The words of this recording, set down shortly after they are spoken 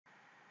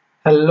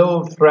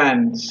Hello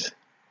friends.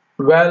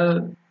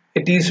 Well,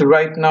 it is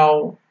right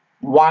now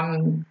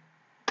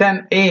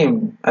 1:10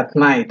 a.m. at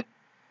night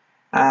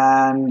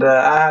and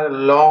I had a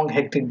long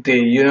hectic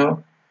day.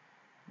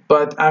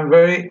 But I'm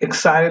very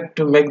excited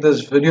to make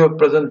this video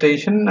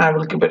presentation. I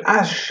will keep it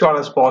as short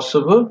as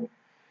possible.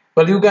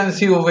 Well, you can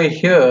see over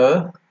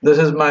here, this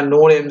is my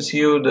node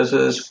MCU, this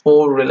is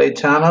 4 relay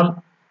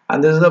channel,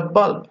 and this is the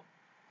bulb.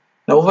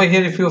 Now over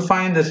here, if you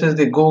find, this is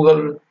the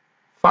Google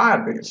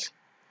Firebase.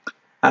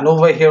 And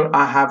over here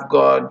I have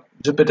got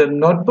Jupyter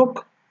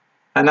Notebook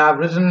and I've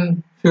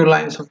written few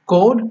lines of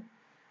code.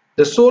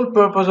 The sole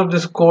purpose of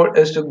this code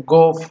is to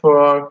go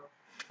for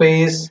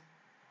face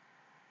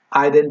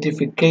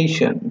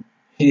identification.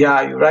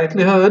 Yeah, you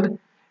rightly heard,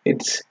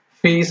 it's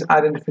face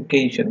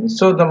identification.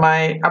 So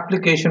my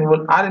application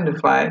will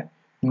identify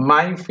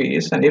my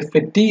face, and if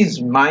it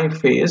is my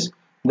face,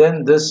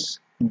 then this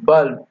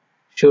bulb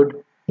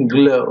should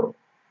glow.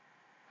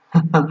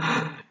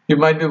 You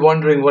might be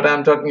wondering what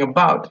I'm talking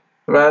about.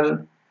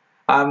 Well,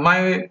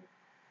 my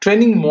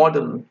training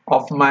model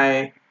of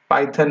my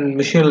Python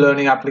machine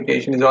learning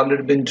application has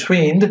already been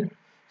trained.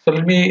 So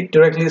let me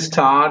directly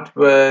start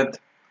with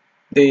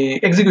the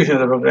execution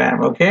of the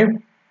program, okay?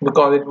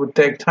 Because it would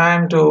take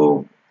time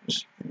to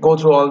go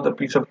through all the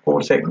piece of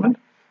code segment.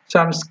 So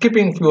I'm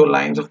skipping few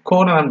lines of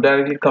code and I'm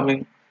directly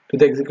coming to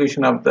the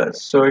execution of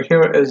this. So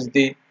here is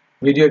the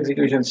video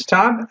execution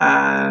start,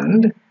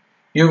 and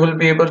you will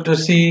be able to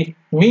see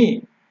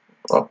me.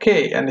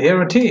 Okay, and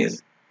here it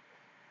is.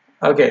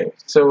 Okay,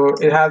 so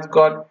it has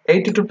got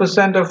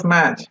 82% of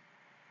match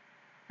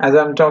as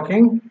I'm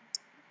talking.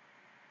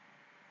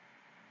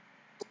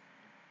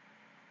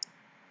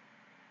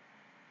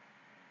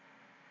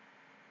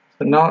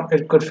 So now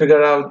it could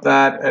figure out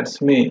that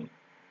it's me,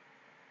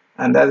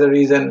 and that's the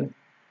reason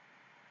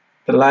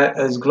the light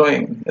is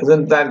glowing.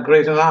 Isn't that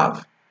great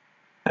enough?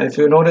 And if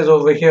you notice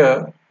over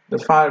here, the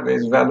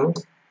Firebase value,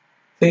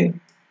 see,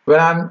 when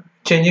I'm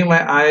changing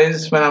my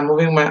eyes, when I'm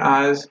moving my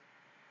eyes,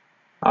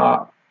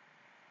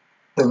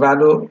 the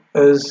value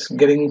is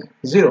getting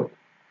 0,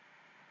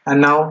 and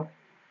now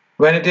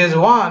when it is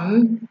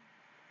 1,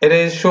 it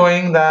is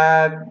showing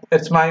that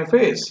it's my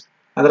face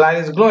and the light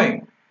is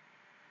glowing.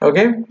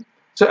 Okay,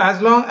 so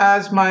as long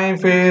as my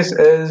face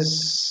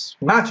is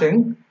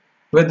matching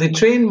with the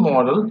trained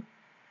model,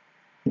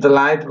 the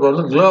light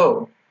will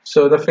glow.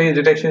 So the face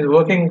detection is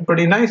working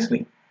pretty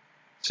nicely.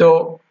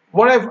 So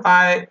what if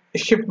I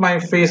shift my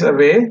face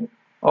away,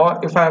 or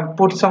if I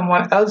put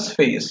someone else's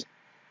face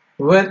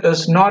which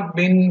is not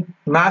being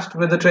matched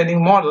with the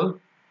training model?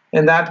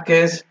 In that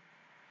case,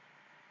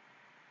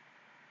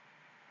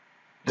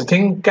 the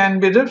thing can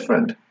be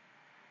different.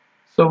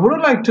 So would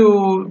you like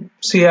to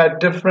see a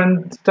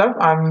different stuff?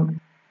 I'm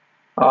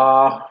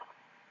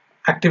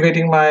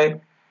activating my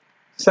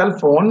cell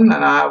phone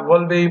and I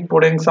will be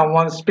putting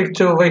someone's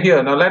picture over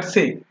here. Now let's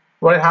see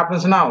what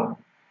happens now.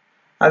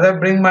 As I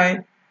bring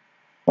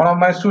one of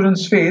my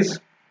students' face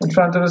in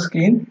front of the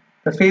screen,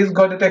 the face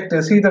got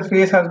detected. See, the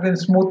face has been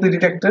smoothly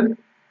detected,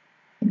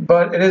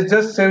 but it is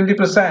just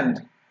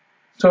 70%.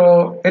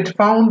 So it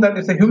found that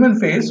it's a human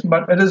face,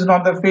 but it is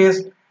not the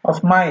face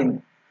of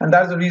mine, and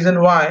that's the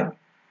reason why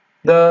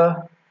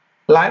the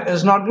light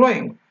is not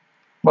glowing.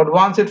 But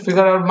once it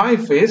figured out my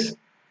face,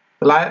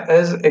 the light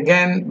is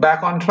again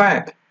back on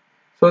track.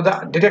 So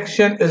the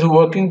detection is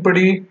working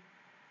pretty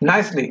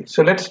nicely.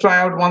 So let's try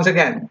out once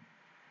again.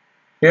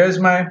 Here's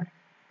my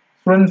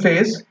front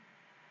face,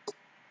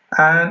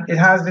 and it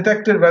has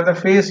detected where the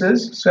face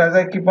is. So as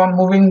I keep on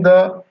moving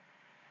the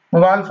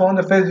mobile phone,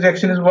 the face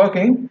detection is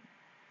working,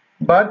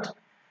 but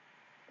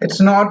it's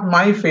not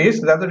my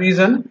face. That's the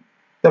reason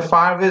the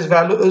Firebase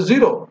value is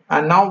 0.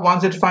 And now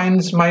once it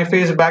finds my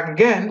face back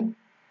again,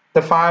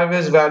 the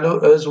Firebase value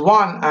is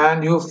 1,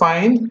 and you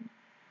find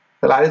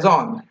the light is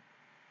on.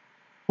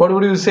 What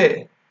would you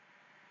say?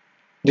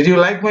 Did you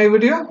like my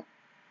video?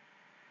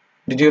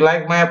 Did you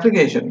like my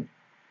application?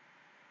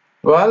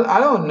 Well, I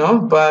don't know,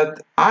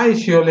 but I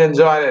surely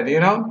enjoyed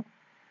it,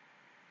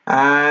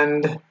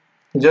 and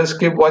just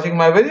keep watching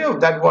my video.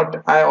 That's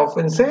what I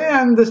often say,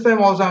 and this time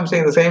also I'm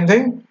saying the same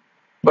thing.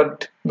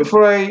 But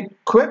before I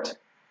quit,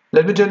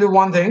 let me tell you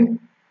one thing.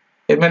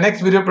 In my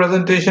next video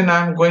presentation,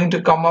 I'm going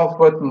to come up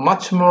with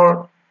much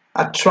more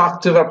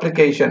attractive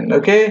application.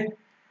 Okay,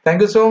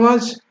 thank you so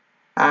much.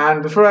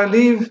 And before I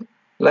leave,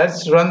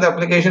 let's run the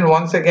application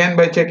once again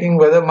by checking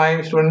whether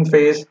my student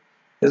face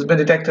has been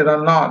detected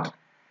or not.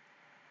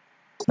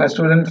 My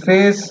student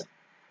face,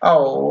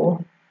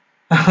 oh,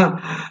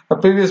 a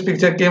previous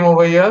picture came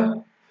over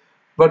here,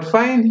 but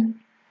fine.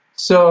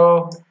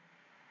 So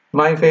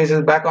my face is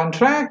back on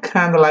track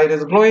and the light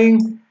is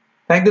glowing.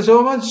 Thank you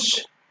so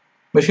much.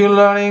 Machine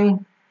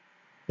learning,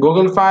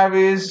 Google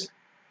Firebase,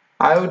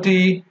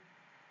 IoT,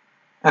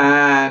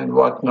 and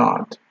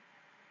whatnot.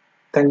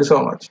 Thank you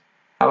so much.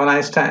 Have a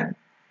nice time.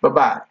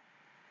 Bye-bye.